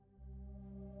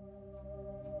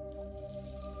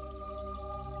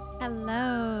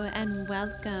Hello and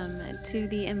welcome to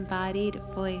the Embodied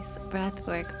Voice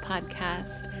Breathwork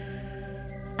podcast.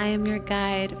 I am your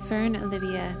guide, Fern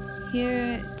Olivia,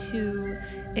 here to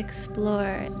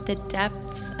explore the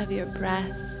depths of your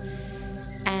breath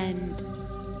and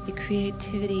the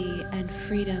creativity and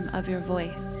freedom of your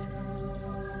voice.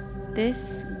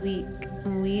 This week,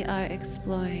 we are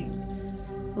exploring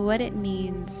what it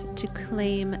means to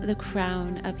claim the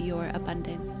crown of your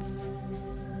abundance.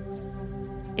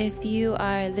 If you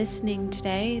are listening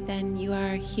today, then you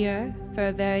are here for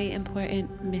a very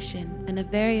important mission and a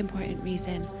very important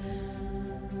reason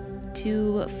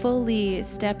to fully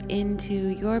step into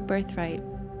your birthright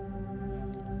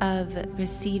of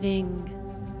receiving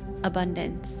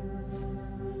abundance.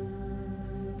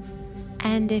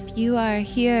 And if you are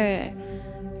here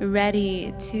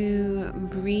ready to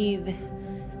breathe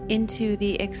into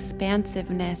the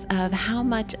expansiveness of how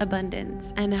much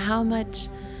abundance and how much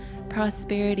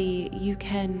prosperity you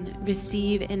can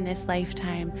receive in this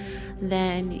lifetime,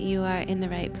 then you are in the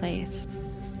right place.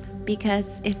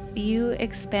 Because if you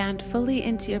expand fully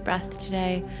into your breath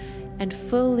today and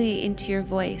fully into your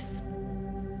voice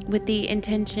with the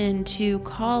intention to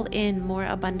call in more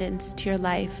abundance to your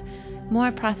life,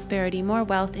 more prosperity, more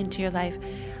wealth into your life,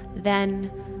 then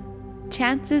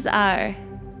chances are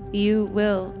you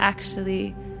will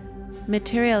actually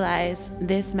materialize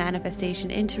this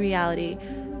manifestation into reality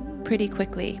pretty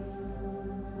quickly.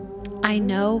 I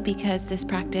know because this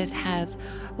practice has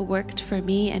worked for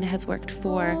me and has worked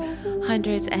for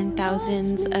hundreds and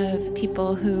thousands of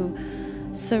people who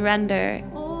surrender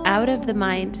out of the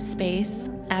mind space,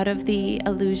 out of the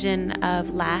illusion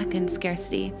of lack and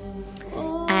scarcity,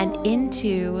 and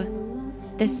into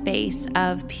the space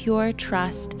of pure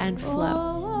trust and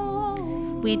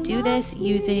flow. We do this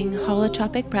using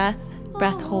holotropic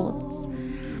breath holds,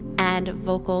 and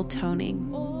vocal toning.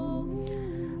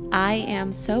 I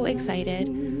am so excited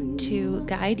to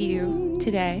guide you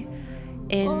today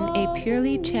in a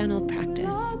purely channeled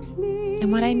practice.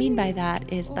 And what I mean by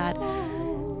that is that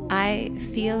I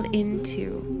feel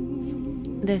into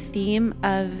the theme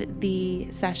of the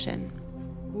session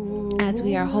as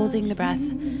we are holding the breath,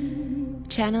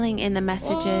 channeling in the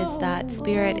messages that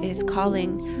Spirit is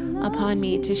calling upon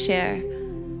me to share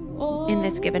in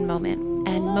this given moment.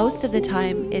 And most of the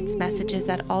time, it's messages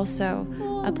that also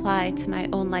apply to my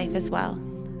own life as well.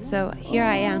 So here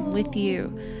I am with you,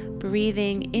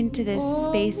 breathing into this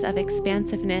space of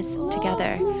expansiveness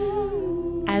together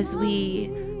as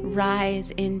we rise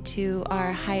into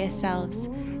our highest selves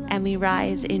and we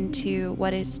rise into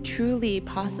what is truly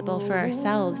possible for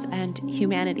ourselves and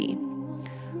humanity.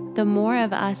 The more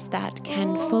of us that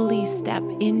can fully step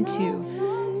into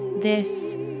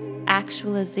this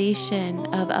actualization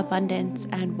of abundance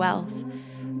and wealth,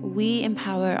 we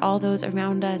empower all those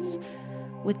around us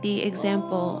with the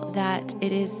example that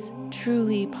it is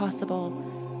truly possible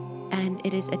and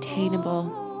it is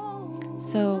attainable.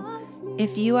 So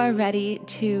if you are ready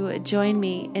to join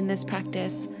me in this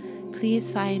practice,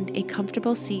 please find a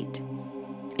comfortable seat.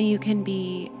 You can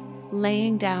be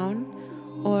laying down,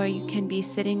 or you can be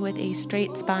sitting with a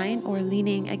straight spine or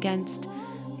leaning against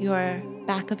your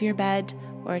back of your bed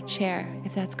or a chair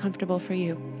if that's comfortable for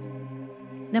you.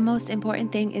 The most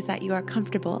important thing is that you are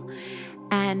comfortable.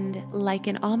 And like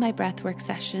in all my breathwork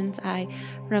sessions, I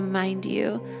remind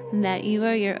you that you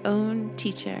are your own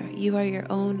teacher. You are your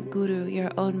own guru,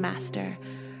 your own master.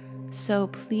 So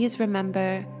please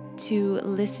remember to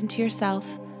listen to yourself,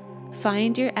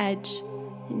 find your edge,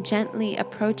 gently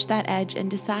approach that edge and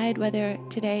decide whether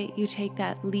today you take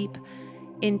that leap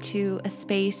into a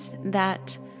space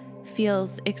that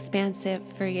feels expansive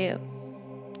for you.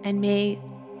 And may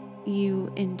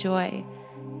you enjoy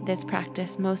this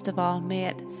practice. Most of all, may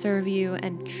it serve you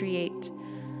and create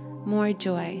more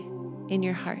joy in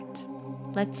your heart.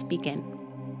 Let's begin.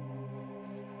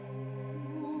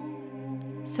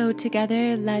 So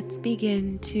together, let's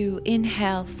begin to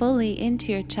inhale fully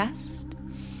into your chest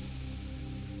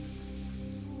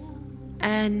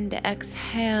and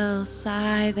exhale,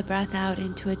 sigh the breath out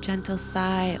into a gentle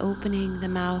sigh, opening the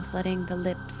mouth, letting the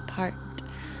lips part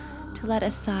to let a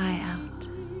sigh out.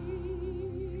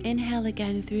 Inhale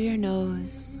again through your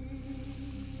nose.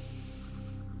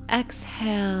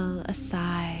 Exhale a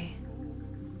sigh.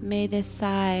 May this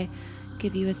sigh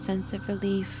give you a sense of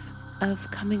relief,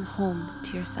 of coming home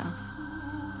to yourself.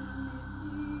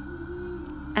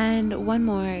 And one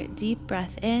more deep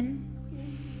breath in.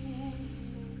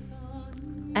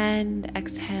 And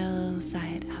exhale,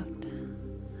 sigh it out.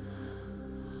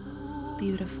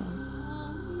 Beautiful.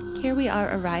 Here we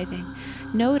are arriving.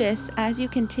 Notice as you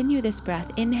continue this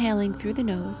breath, inhaling through the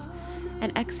nose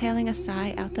and exhaling a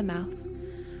sigh out the mouth,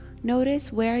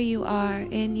 Notice where you are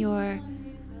in your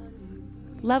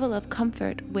level of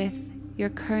comfort with your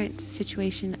current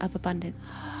situation of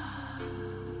abundance.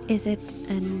 Is it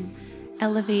an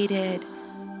elevated,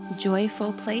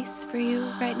 joyful place for you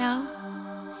right now?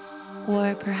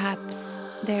 Or perhaps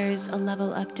there's a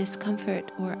level of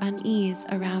discomfort or unease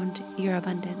around your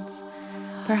abundance.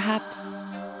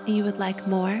 Perhaps you would like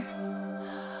more,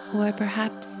 or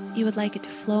perhaps you would like it to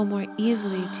flow more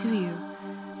easily to you,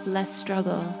 less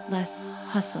struggle, less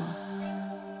hustle.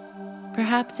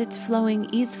 Perhaps it's flowing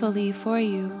easily for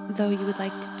you, though you would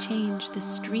like to change the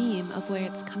stream of where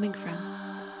it's coming from.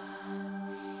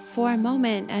 For a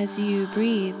moment, as you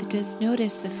breathe, just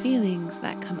notice the feelings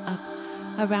that come up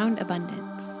around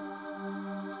abundance.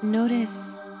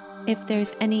 Notice if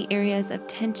there's any areas of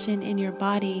tension in your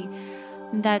body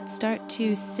that start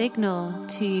to signal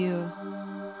to you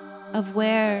of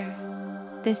where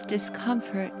this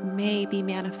discomfort may be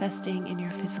manifesting in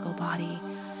your physical body.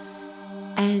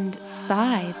 And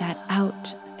sigh that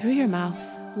out through your mouth,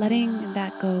 letting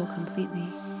that go completely.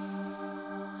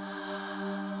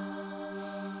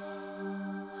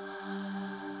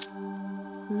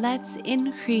 Let's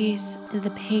increase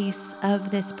the pace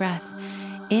of this breath,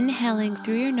 inhaling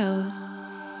through your nose,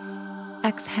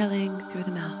 exhaling through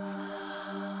the mouth.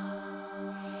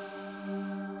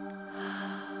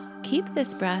 Keep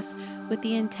this breath with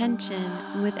the intention,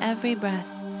 with every breath,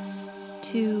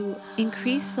 to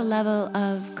increase the level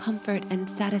of comfort and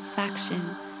satisfaction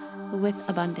with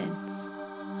abundance,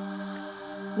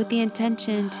 with the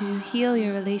intention to heal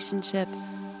your relationship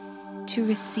to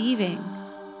receiving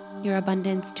your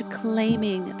abundance, to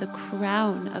claiming the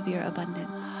crown of your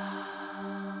abundance,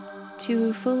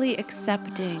 to fully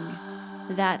accepting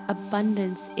that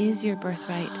abundance is your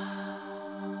birthright,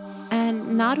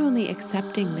 and not only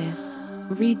accepting this,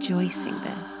 rejoicing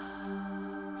this.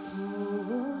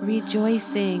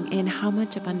 Rejoicing in how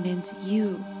much abundance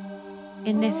you,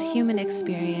 in this human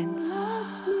experience,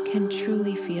 can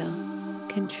truly feel,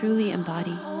 can truly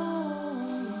embody.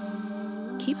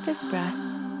 Keep this breath.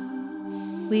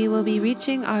 We will be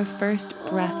reaching our first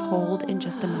breath hold in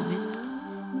just a moment.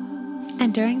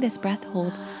 And during this breath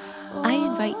hold, I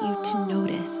invite you to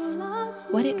notice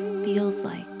what it feels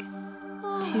like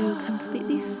to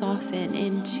completely soften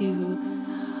into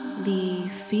the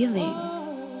feeling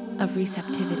of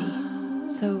receptivity.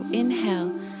 So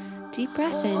inhale, deep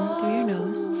breath in through your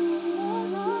nose.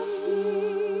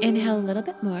 Inhale a little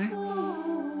bit more.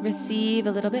 Receive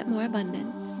a little bit more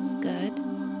abundance. Good.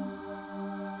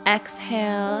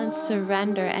 Exhale and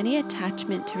surrender any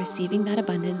attachment to receiving that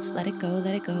abundance. Let it go,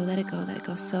 let it go, let it go, let it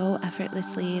go so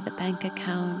effortlessly. The bank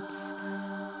accounts,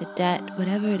 the debt,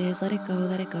 whatever it is, let it go,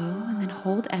 and then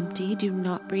hold empty. Do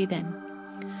not breathe in.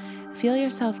 Feel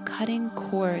yourself cutting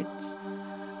cords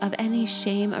of any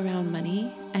shame around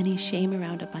money, any shame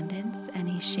around abundance,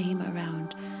 any shame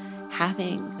around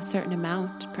having a certain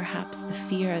amount, perhaps the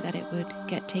fear that it would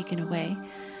get taken away.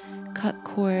 Cut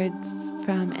cords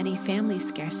from any family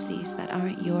scarcities that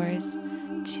aren't yours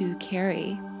to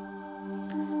carry.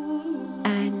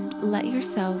 And let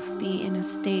yourself be in a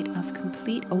state of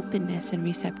complete openness and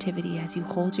receptivity as you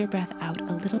hold your breath out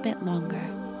a little bit longer,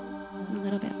 a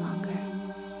little bit longer.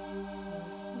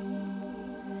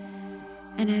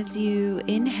 And as you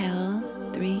inhale,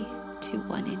 3, 2,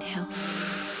 1, inhale.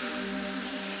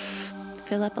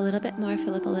 Fill up a little bit more,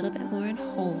 fill up a little bit more, and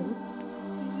hold.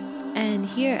 And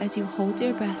here, as you hold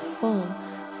your breath full,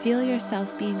 feel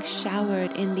yourself being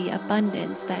showered in the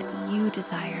abundance that you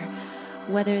desire,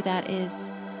 whether that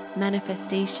is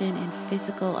manifestation in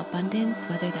physical abundance,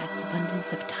 whether that's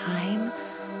abundance of time,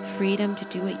 freedom to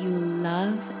do what you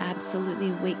love,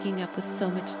 absolutely waking up with so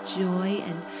much joy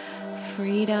and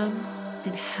freedom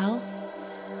and health.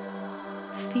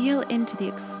 Feel into the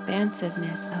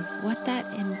expansiveness of what that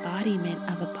embodiment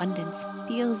of abundance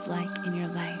feels like in your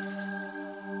life.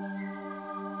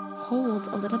 Hold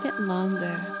a little bit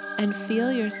longer and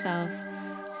feel yourself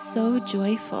so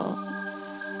joyful,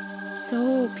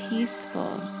 so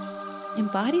peaceful.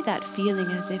 Embody that feeling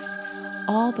as if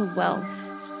all the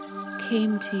wealth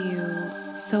came to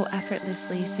you so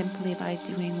effortlessly simply by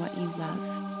doing what you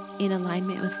love, in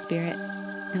alignment with spirit,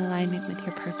 in alignment with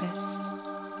your purpose.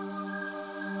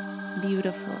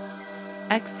 Beautiful.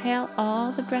 Exhale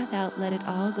all the breath out. Let it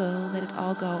all go. Let it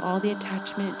all go. All the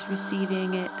attachment to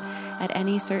receiving it at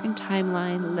any certain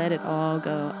timeline. Let it all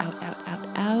go. Out, out, out,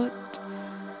 out.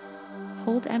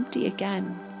 Hold empty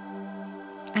again.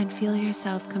 And feel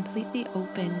yourself completely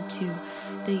open to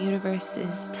the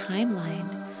universe's timeline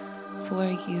for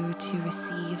you to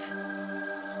receive.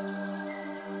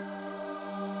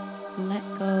 Let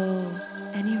go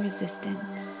any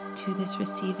resistance to this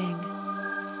receiving.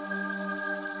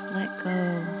 let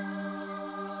go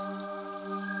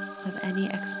of any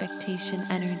expectation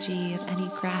energy, of any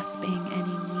grasping,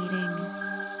 any needing,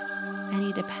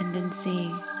 any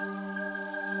dependency,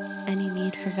 any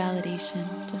need for validation.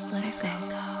 Just let it go.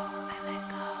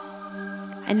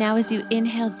 And now as you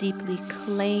inhale deeply,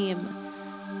 claim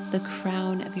the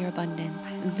crown of your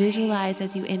abundance. Visualize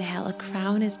as you inhale, a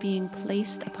crown is being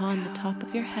placed upon the top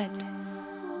of your head.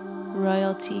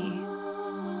 Royalty.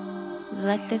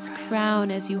 Let this crown,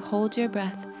 as you hold your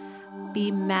breath,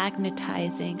 be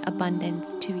magnetizing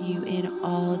abundance to you in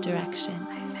all directions.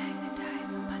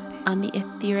 On the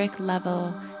etheric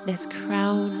level, this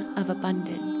crown of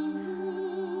abundance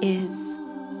is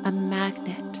a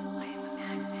magnet.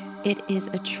 It is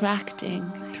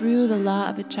attracting, through the law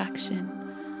of attraction,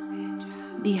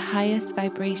 the highest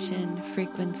vibration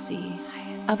frequency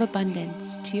of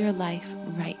abundance to your life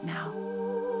right now.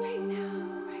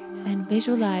 And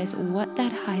visualize what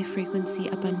that high frequency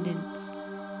abundance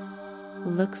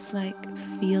looks like,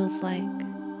 feels like,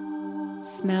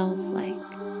 smells like,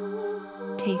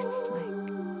 tastes like.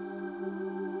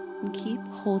 And keep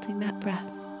holding that breath.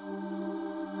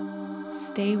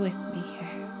 Stay with me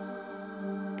here.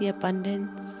 The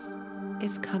abundance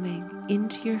is coming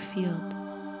into your field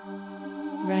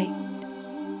right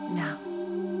now.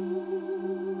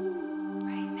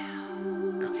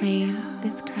 Claim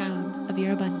this crown of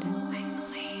your abundance.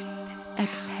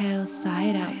 Exhale, sigh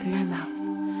it out through your mouth.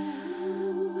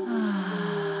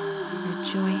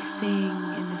 Rejoicing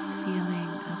in this feeling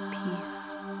of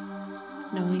peace,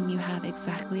 knowing you have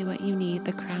exactly what you need.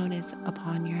 The crown is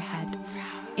upon your head.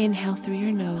 Inhale through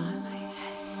your nose.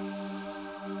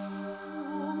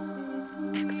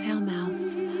 Exhale, mouth.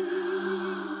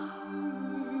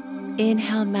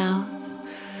 Inhale, mouth.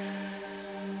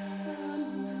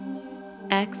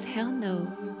 Exhale, nose.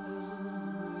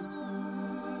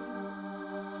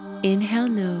 Inhale,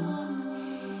 nose.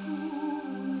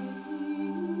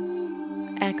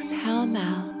 Exhale,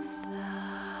 mouth.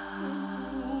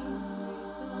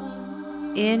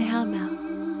 Inhale, mouth.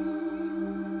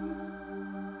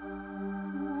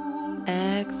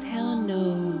 Exhale,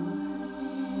 nose.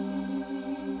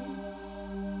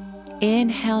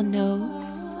 Inhale, nose.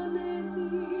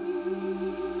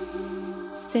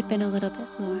 Sip in a little bit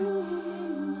more.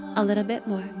 A little bit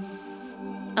more.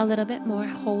 A little bit more.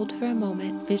 Hold for a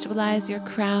moment. Visualize your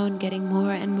crown getting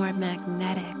more and more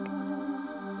magnetic,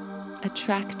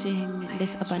 attracting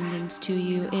this abundance to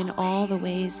you in all the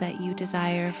ways that you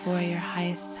desire for your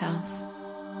highest self.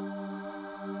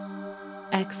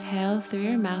 Exhale through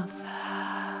your mouth.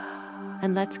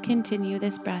 And let's continue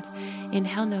this breath.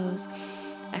 Inhale, nose.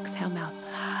 Exhale, mouth.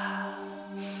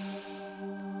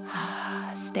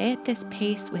 Stay at this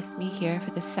pace with me here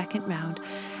for the second round.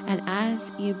 And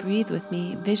as you breathe with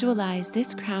me, visualize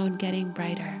this crown getting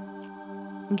brighter,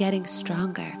 getting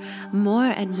stronger, more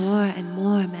and more and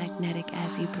more magnetic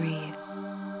as you breathe.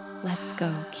 Let's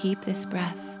go. Keep this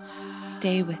breath.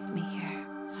 Stay with me here.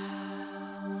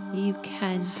 You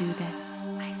can do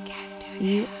this.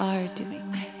 You are doing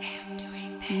this.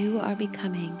 You are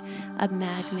becoming a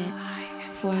magnet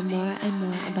for more and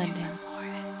more abundance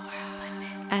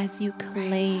as you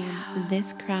claim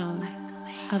this crown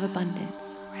of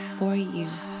abundance for you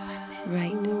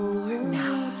right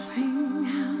now.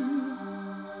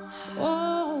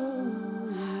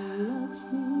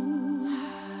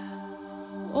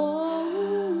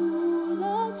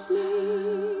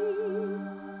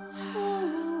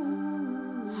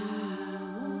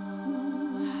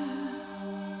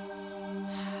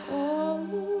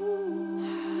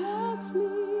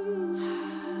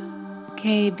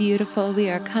 Okay, beautiful.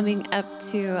 We are coming up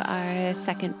to our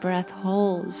second breath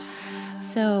hold.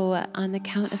 So on the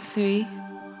count of 3,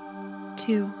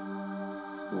 2,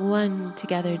 1,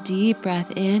 together. Deep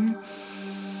breath in.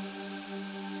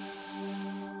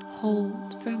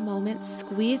 Hold for a moment.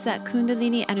 Squeeze that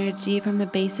Kundalini energy from the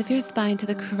base of your spine to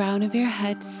the crown of your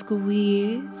head.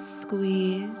 Squeeze,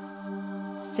 squeeze.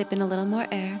 Sip in a little more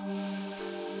air.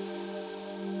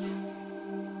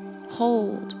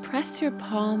 Hold. Press your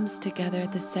palms together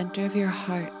at the center of your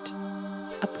heart.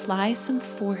 Apply some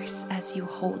force as you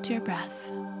hold your breath.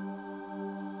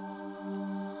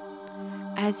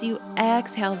 As you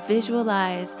exhale,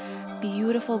 visualize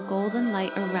beautiful golden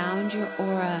light around your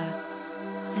aura.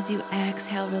 As you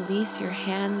exhale, release your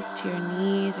hands to your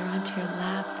knees or onto your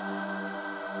lap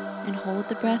and hold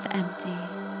the breath empty.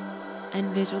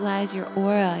 And visualize your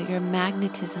aura, your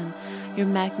magnetism, your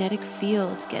magnetic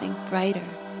field getting brighter,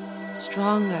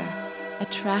 stronger,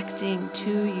 attracting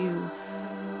to you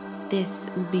this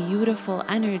beautiful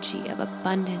energy of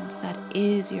abundance that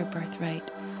is your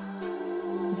birthright.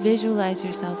 visualize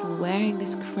yourself wearing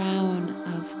this crown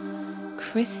of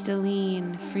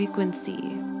crystalline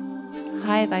frequency,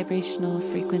 high vibrational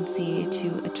frequency,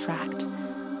 to attract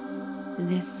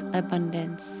this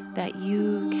abundance that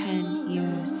you can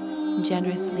use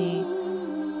generously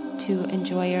to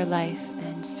enjoy your life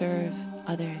and serve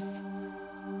others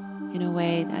in a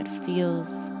way that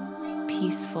feels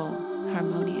peaceful,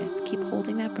 harmonious. Keep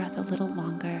holding that breath a little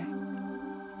longer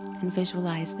and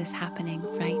visualize this happening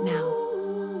right now,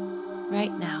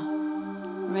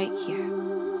 right here.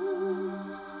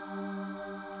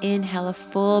 Inhale a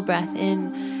full breath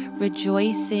in,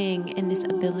 rejoicing in this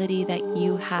ability that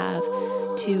you have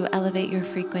to elevate your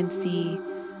frequency,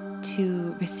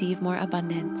 to receive more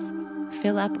abundance.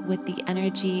 Fill up with the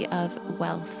energy of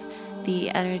wealth, the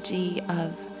energy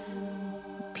of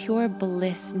pure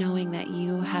bliss, knowing that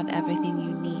you have everything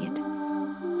you need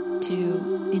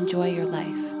to enjoy your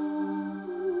life,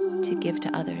 to give to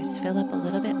others. Fill up a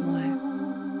little bit more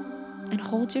and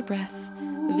hold your breath.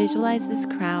 Visualize this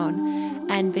crown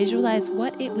and visualize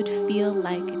what it would feel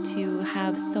like to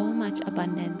have so much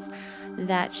abundance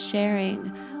that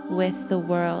sharing with the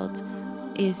world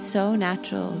is so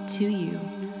natural to you,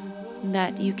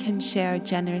 that you can share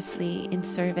generously in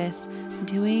service,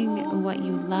 doing what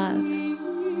you love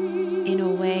in a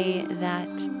way that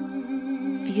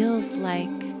feels like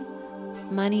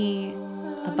money,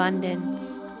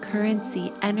 abundance,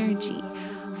 currency, energy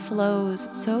flows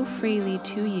so freely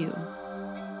to you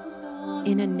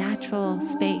in a natural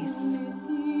space.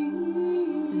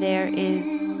 There is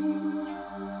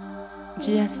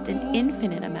just an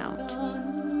infinite amount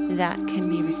that can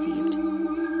be received.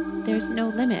 There's no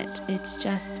limit. It's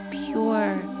just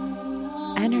pure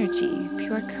energy,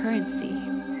 pure currency.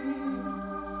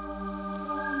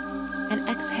 And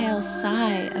exhale,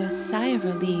 a sigh of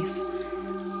relief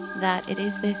that it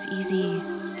is this easy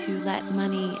to let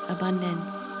money,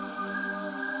 abundance,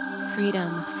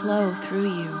 freedom flow through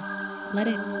you. Let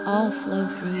it all flow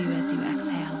through you as you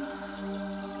exhale.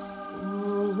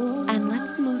 And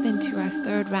let's move into our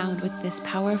third round with this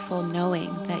powerful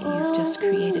knowing that you've just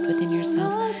created within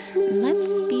yourself. And let's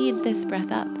speed this breath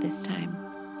up this time,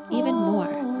 even more.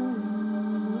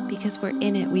 Because we're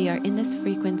in it. We are in this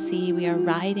frequency. We are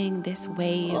riding this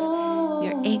wave. We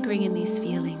are anchoring in these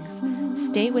feelings.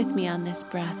 Stay with me on this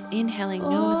breath. Inhaling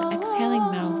nose, exhaling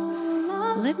mouth.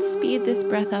 Let's speed this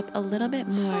breath up a little bit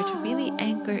more to really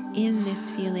anchor in this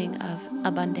feeling of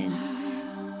abundance.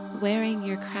 Wearing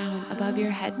your crown above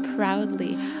your head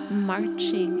proudly,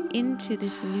 marching into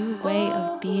this new way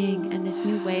of being and this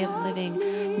new way of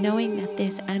living, knowing that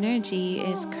this energy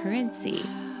is currency.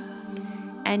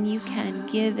 And you can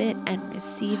give it and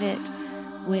receive it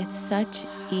with such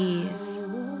ease.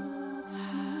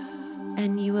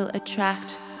 And you will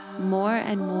attract more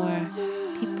and more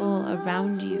people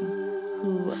around you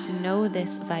who know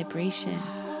this vibration.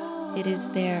 It is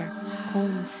their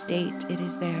home state. It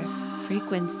is their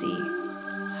frequency.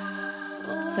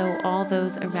 So all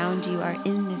those around you are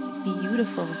in this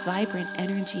beautiful, vibrant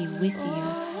energy with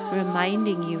you,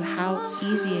 reminding you how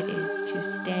easy it is to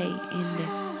stay in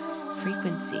this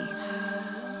frequency.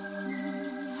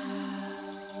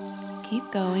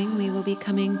 Keep going. We will be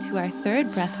coming to our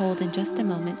third breath hold in just a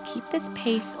moment. Keep this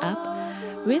pace up.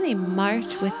 Really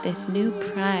march with this new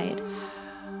pride,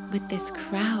 with this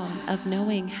crown of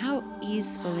knowing how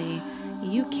easily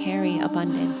you carry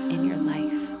abundance in your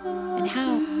life and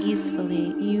how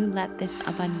easily you let this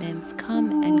abundance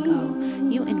come and go.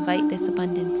 You invite this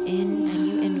abundance in and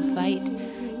you invite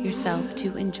yourself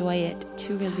to enjoy it,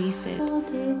 to release it,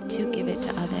 to give it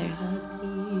to others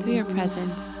through your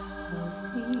presence,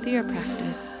 through your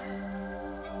practice,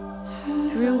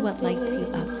 through what lights you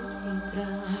up.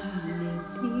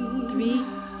 3,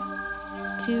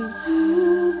 2,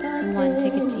 1.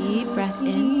 Take a deep breath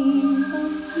in.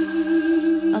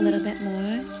 A little bit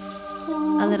more.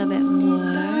 A little bit more.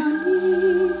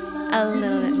 A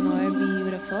little bit more.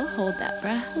 Beautiful. Hold that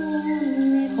breath.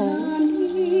 Hold.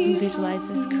 And visualize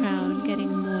this crown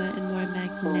getting more and more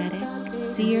magnetic.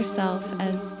 See yourself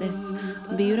as this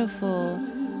beautiful,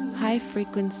 high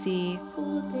frequency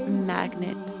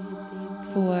magnet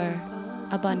for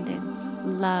abundance,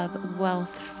 love,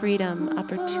 wealth, freedom,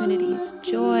 opportunities,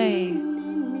 joy.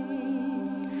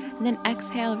 And then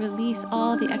exhale, release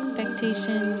all the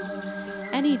expectations,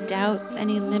 any doubts,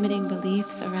 any limiting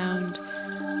beliefs around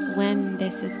when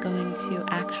this is going to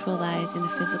actualize in the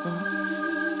physical.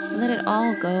 Let it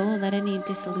all go. Let any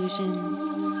disillusions,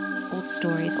 old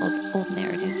stories, old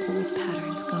narratives, old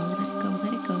patterns go. Let it go,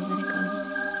 let it go, let it go.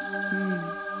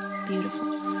 Beautiful.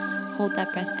 Hold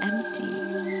that breath empty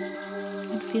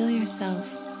and feel yourself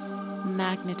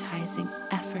magnetizing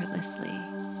effortlessly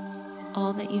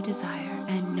all that you desire,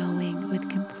 and knowing with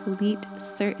complete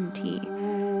certainty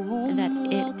that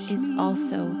it is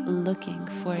also looking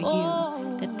for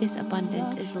you, that this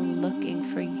abundance is looking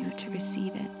for you to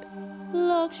receive it.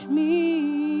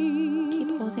 Lakshmi.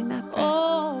 Keep holding that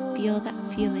breath. Feel that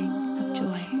feeling of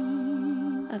joy,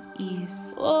 of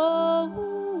ease.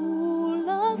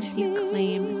 As you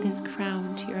claim this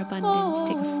crown to your abundance,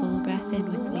 take a full breath in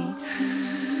with me.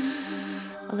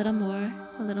 A little more,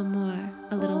 a little more,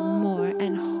 a little more,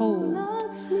 and hold.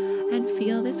 And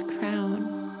feel this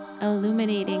crown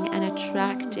illuminating and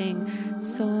attracting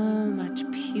so much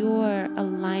pure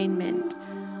alignment.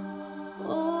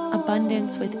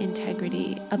 Abundance with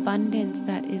integrity, abundance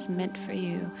that is meant for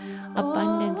you,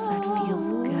 abundance that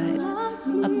feels good,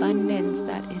 abundance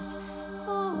that is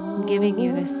giving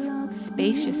you this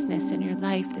spaciousness in your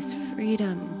life, this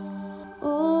freedom,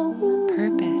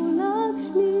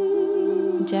 purpose,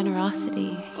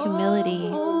 generosity, humility,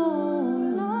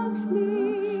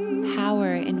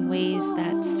 power in ways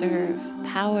that serve,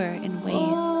 power in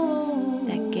ways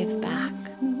that give back,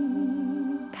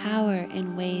 power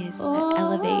in ways that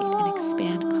elevate and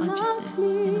expand consciousness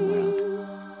in the world.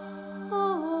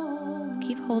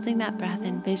 Keep holding that breath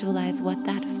and visualize what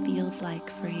that feels like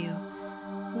for you.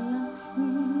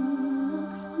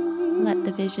 Let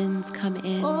the visions come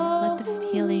in, let the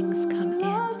feelings come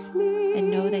in, and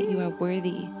know that you are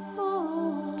worthy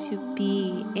to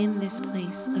be in this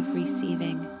place of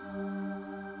receiving.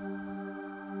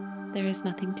 There is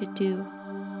nothing to do.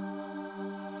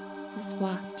 Just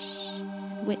watch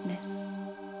and witness.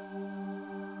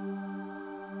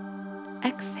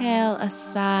 Exhale a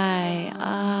sigh.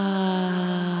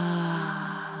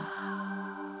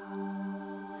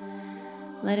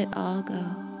 Let it all go.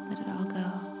 Let it all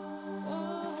go.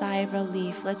 A sigh of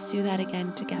relief. Let's do that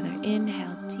again together.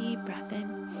 Inhale, deep breath in.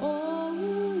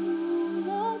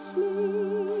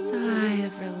 Sigh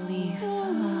of relief.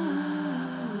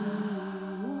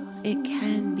 It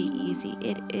can be easy.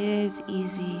 It is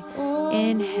easy.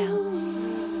 Inhale.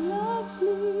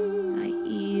 I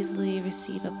easily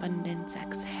receive abundance.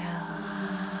 Exhale.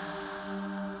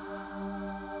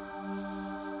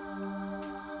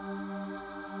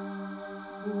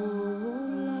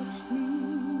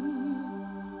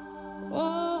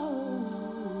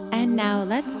 And now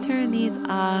let's turn these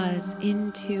ahs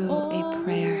into a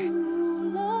prayer.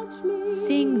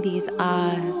 Sing these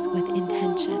ahs with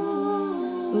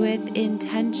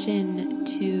intention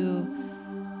to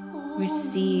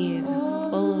receive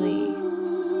fully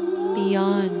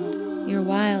beyond your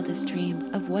wildest dreams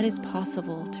of what is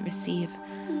possible to receive.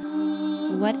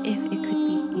 What if it could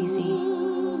be easy?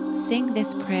 Sing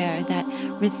this prayer that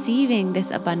receiving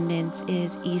this abundance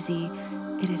is easy,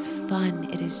 it is fun,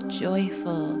 it is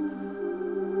joyful,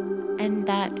 and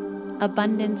that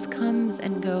abundance comes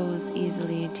and goes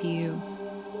easily to you.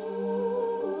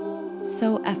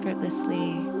 So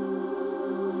effortlessly,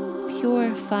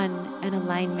 pure fun and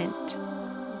alignment,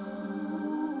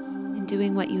 and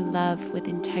doing what you love with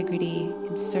integrity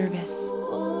and service.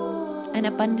 And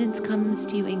abundance comes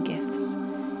to you in gifts.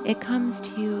 It comes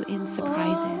to you in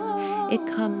surprises. It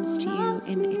comes to you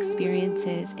in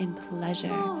experiences, in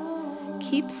pleasure.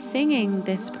 Keep singing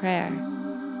this prayer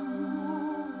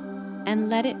and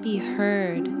let it be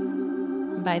heard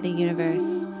by the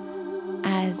universe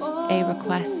as a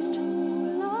request,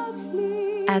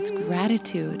 as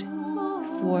gratitude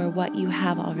for what you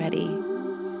have already.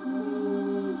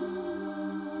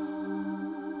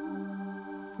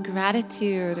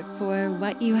 Gratitude for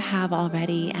what you have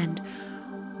already and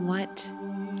what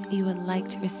you would like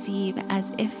to receive,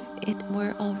 as if it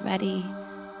were already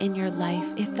in your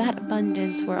life, if that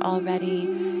abundance were already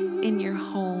in your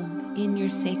home, in your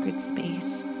sacred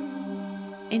space,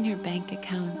 in your bank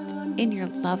account, in your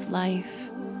love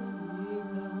life.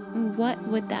 What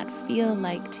would that feel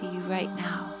like to you right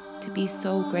now, to be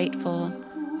so grateful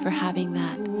for having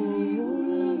that?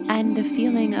 And the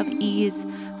feeling of ease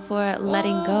for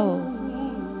letting go,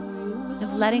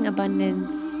 of letting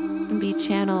abundance be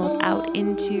channeled out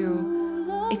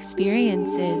into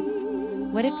experiences.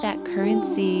 What if that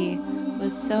currency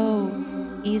was so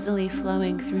easily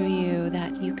flowing through you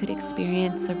that you could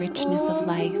experience the richness of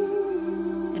life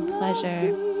and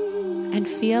pleasure and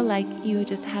feel like you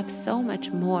just have so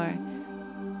much more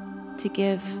to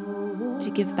give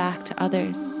back to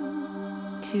others,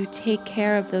 to take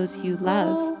care of those you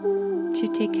love, to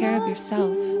take care of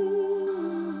yourself.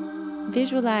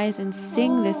 Visualize and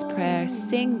sing this prayer,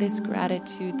 sing this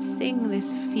gratitude, sing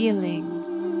this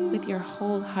feeling with your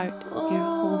whole heart, your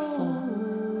whole soul.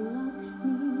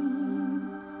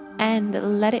 And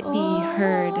let it be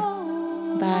heard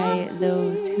by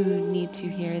those who need to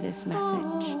hear this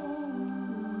message.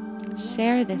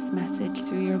 Share this message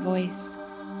through your voice,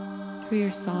 through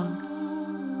your song.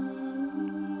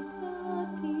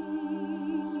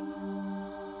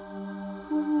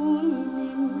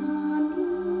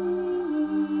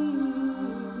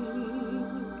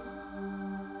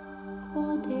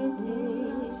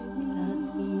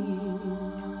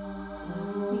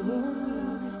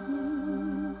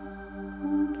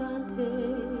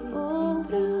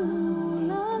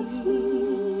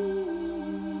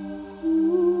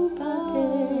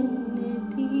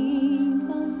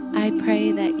 I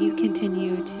pray that you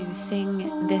continue to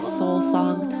sing this soul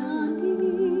song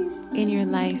in your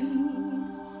life.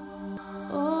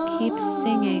 Keep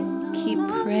singing, keep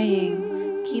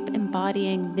praying, keep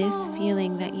embodying this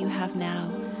feeling that you have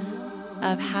now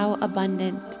of how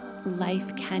abundant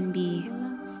life can be.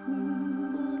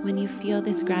 When you feel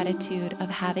this gratitude of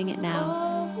having it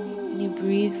now, and you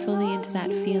breathe fully into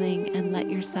that feeling and let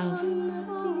yourself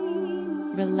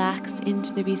relax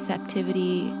into the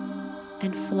receptivity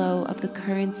and flow of the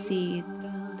currency,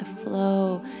 the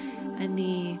flow and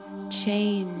the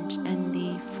change and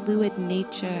the fluid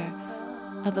nature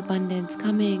of abundance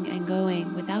coming and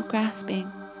going without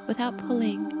grasping, without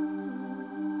pulling.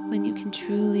 When you can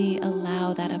truly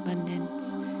allow that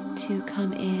abundance to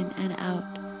come in and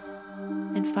out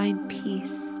and find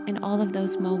peace in all of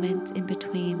those moments in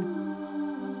between,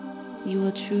 you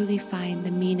will truly find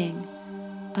the meaning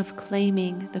of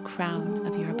claiming the crown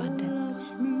of your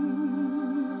abundance.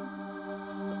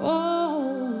 Oh,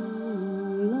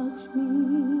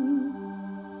 Lakshmi,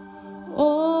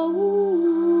 oh,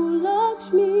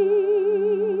 Lakshmi,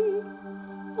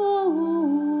 oh,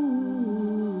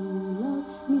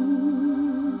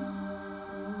 Lakshmi,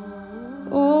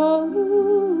 oh,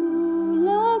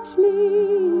 Lakshmi,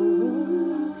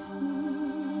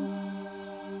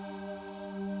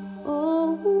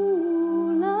 oh,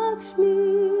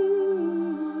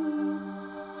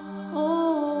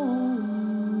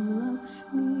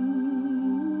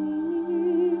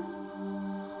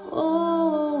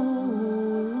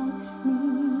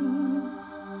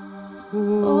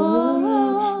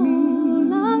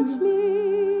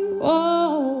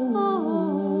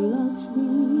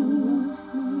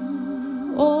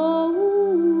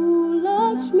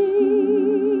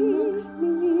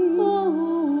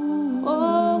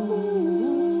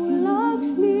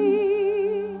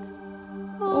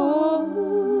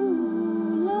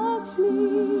 Lakshmi.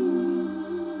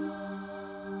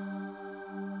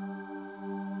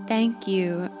 Thank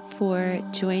you for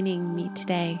joining me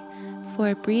today,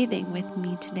 for breathing with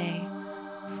me today,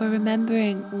 for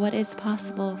remembering what is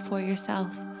possible for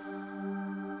yourself.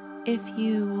 If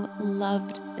you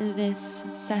loved this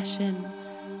session,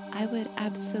 I would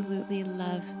absolutely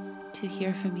love to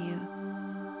hear from you.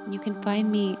 You can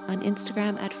find me on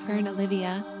Instagram at Fern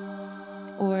Olivia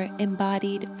or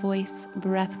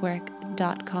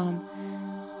embodiedvoicebreathwork.com.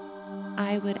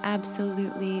 I would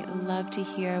absolutely love to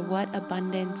hear what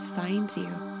abundance finds you,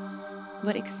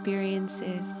 what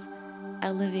experiences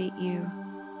elevate you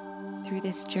through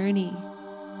this journey.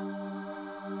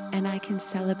 And I can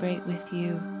celebrate with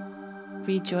you,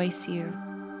 rejoice you.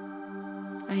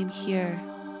 I am here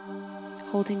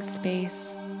holding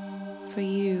space for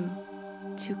you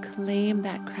to claim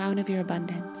that crown of your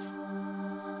abundance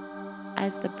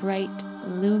as the bright,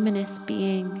 luminous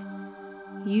being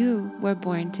you were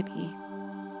born to be.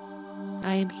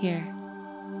 I am here,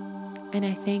 and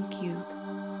I thank you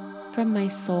from my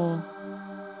soul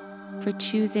for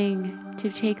choosing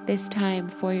to take this time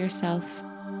for yourself,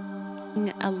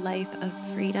 a life of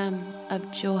freedom, of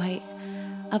joy,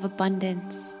 of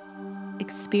abundance,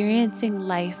 experiencing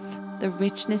life, the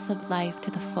richness of life to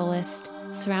the fullest,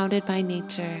 surrounded by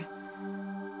nature.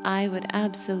 I would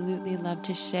absolutely love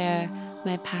to share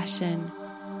my passion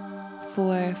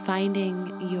for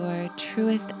finding your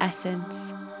truest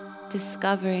essence,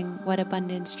 discovering what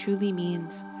abundance truly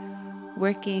means,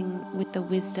 working with the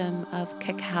wisdom of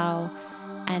cacao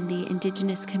and the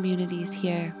indigenous communities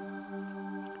here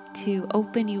to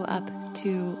open you up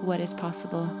to what is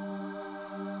possible.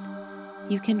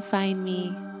 You can find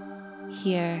me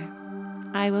here.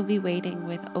 I will be waiting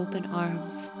with open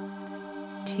arms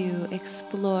to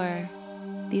explore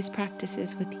these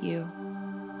practices with you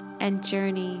and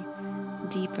journey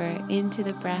deeper into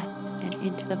the breath and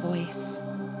into the voice.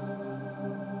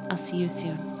 I'll see you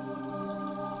soon.